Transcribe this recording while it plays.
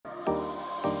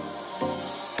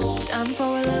Time for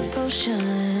a love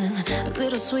potion, a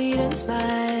little sweet and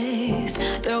spice.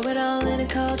 Throw it all in a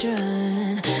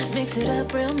cauldron, mix it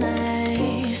up real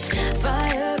nice.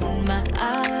 Fire in my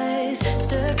eyes,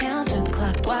 stir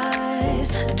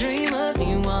counterclockwise. I dream of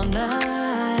you all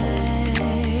night.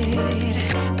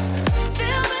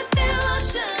 Feel with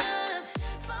devotion.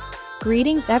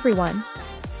 Greetings everyone.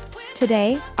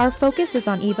 Today, our focus is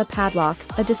on Eva Padlock,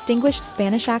 a distinguished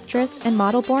Spanish actress and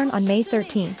model born on May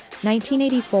 13,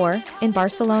 1984, in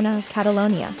Barcelona,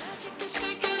 Catalonia.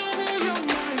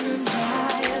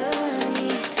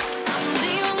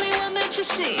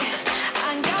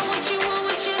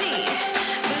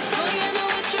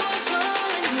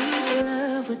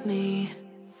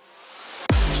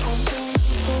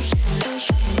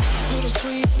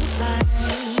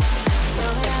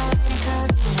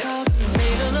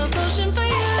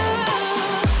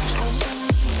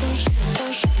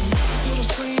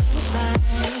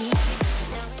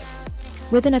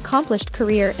 With an accomplished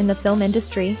career in the film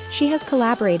industry, she has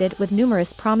collaborated with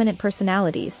numerous prominent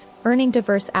personalities, earning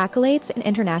diverse accolades and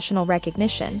international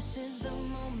recognition.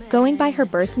 Going by her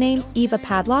birth name, Eva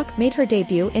Padlock made her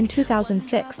debut in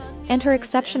 2006, and her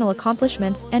exceptional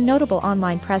accomplishments and notable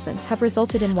online presence have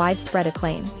resulted in widespread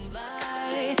acclaim.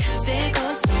 Stay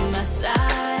close to my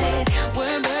side,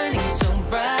 we're burning so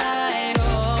bright.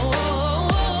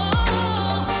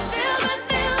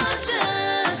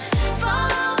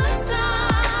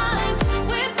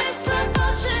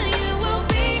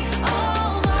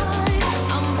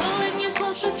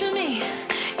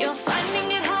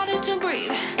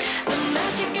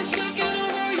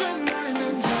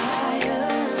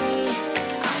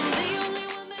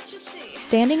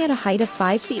 Standing at a height of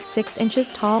 5 feet 6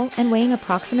 inches tall and weighing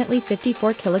approximately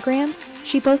 54 kilograms,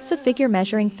 she boasts a figure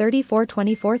measuring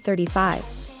 34-24-35.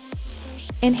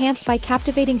 Enhanced by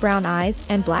captivating brown eyes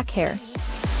and black hair.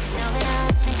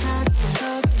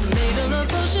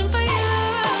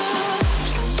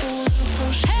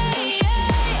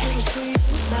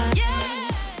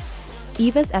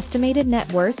 Eva's estimated net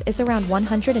worth is around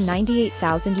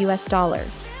 $198,000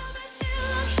 US.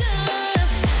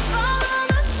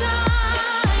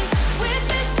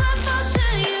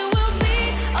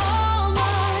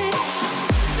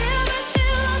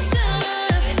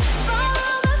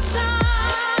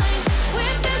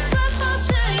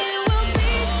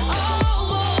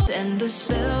 The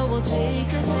spell will take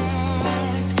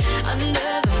effect under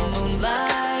the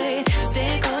moonlight.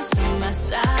 Stay close to my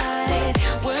side.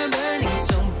 We're burning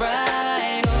so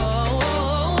bright.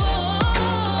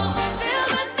 Feel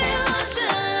the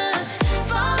devotion.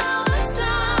 Follow the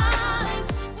signs.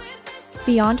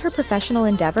 Beyond her professional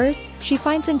endeavors, she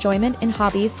finds enjoyment in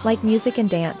hobbies like music and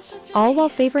dance, all while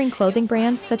favoring clothing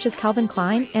brands such as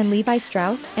Klein and Levi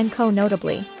Strauss and Co.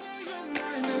 notably.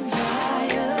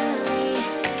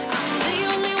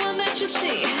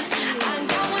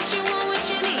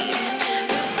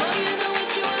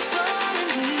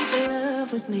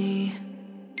 With me.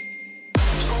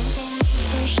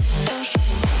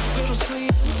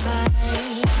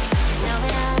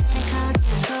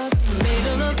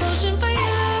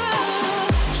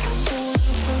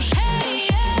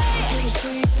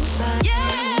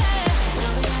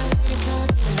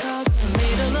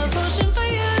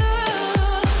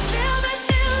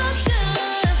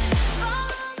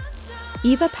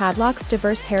 Eva Padlock's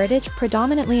diverse heritage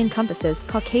predominantly encompasses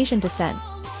Caucasian descent.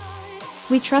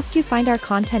 We trust you find our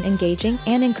content engaging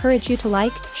and encourage you to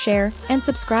like, share, and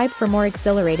subscribe for more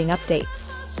exhilarating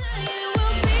updates.